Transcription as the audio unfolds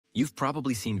You've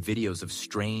probably seen videos of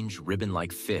strange,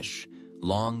 ribbon-like fish,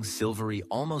 long, silvery,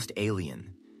 almost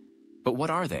alien. But what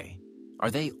are they?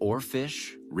 Are they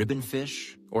oarfish,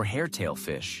 ribbonfish, or hairtail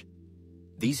fish?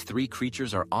 These three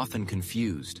creatures are often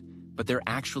confused, but they're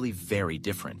actually very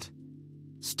different.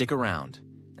 Stick around,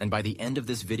 and by the end of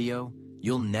this video,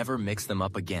 you'll never mix them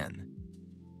up again.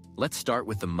 Let's start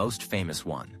with the most famous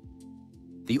one,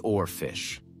 the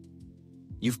oarfish.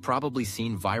 You've probably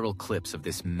seen viral clips of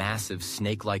this massive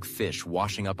snake-like fish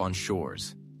washing up on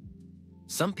shores.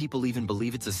 Some people even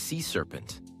believe it's a sea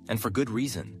serpent, and for good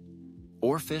reason.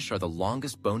 Oarfish are the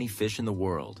longest bony fish in the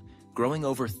world, growing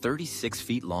over 36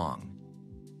 feet long.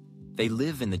 They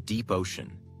live in the deep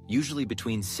ocean, usually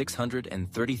between 600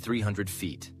 and 3,300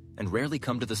 feet, and rarely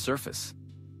come to the surface.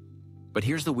 But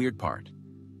here's the weird part.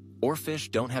 Oarfish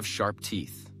don't have sharp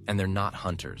teeth, and they're not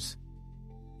hunters.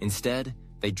 Instead,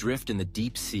 they drift in the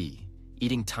deep sea,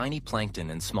 eating tiny plankton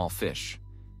and small fish.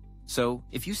 So,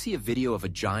 if you see a video of a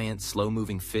giant,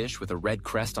 slow-moving fish with a red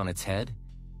crest on its head,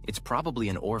 it's probably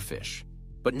an oarfish.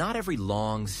 But not every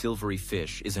long, silvery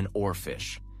fish is an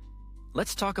oarfish.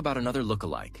 Let's talk about another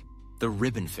lookalike, the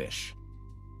ribbonfish.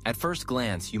 At first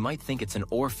glance, you might think it's an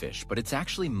oarfish, but it's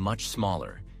actually much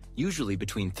smaller, usually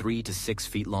between 3 to 6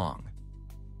 feet long.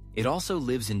 It also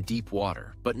lives in deep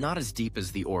water, but not as deep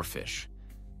as the oarfish.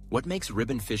 What makes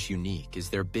ribbonfish unique is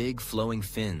their big, flowing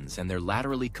fins and their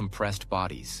laterally compressed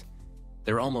bodies.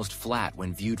 They're almost flat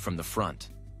when viewed from the front.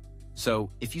 So,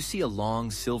 if you see a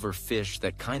long, silver fish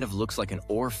that kind of looks like an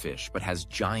oarfish but has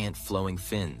giant, flowing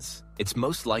fins, it's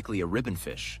most likely a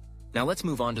ribbonfish. Now let's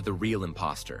move on to the real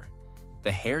imposter, the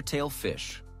hairtail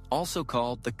fish, also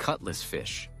called the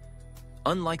cutlassfish.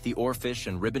 Unlike the oarfish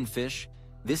and ribbonfish,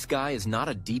 this guy is not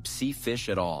a deep-sea fish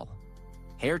at all.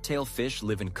 Hairtail fish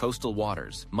live in coastal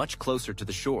waters, much closer to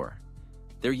the shore.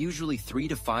 They're usually 3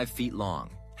 to 5 feet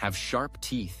long, have sharp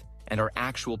teeth, and are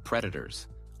actual predators,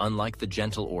 unlike the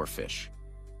gentle oarfish.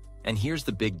 And here's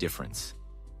the big difference.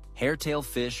 Hairtail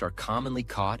fish are commonly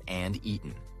caught and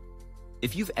eaten.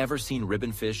 If you've ever seen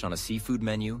ribbonfish on a seafood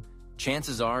menu,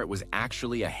 chances are it was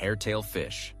actually a hairtail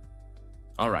fish.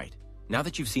 All right, now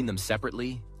that you've seen them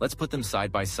separately, let's put them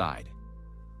side by side.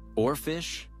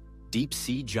 Oarfish,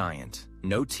 deep-sea giant,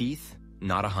 no teeth,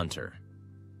 not a hunter.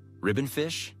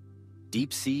 Ribbonfish,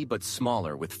 deep-sea but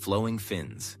smaller with flowing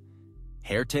fins.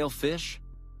 Hairtail fish,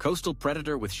 coastal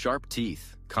predator with sharp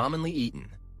teeth, commonly eaten.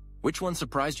 Which one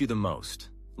surprised you the most?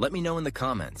 Let me know in the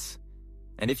comments.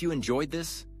 And if you enjoyed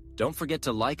this, don't forget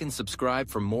to like and subscribe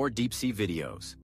for more deep-sea videos.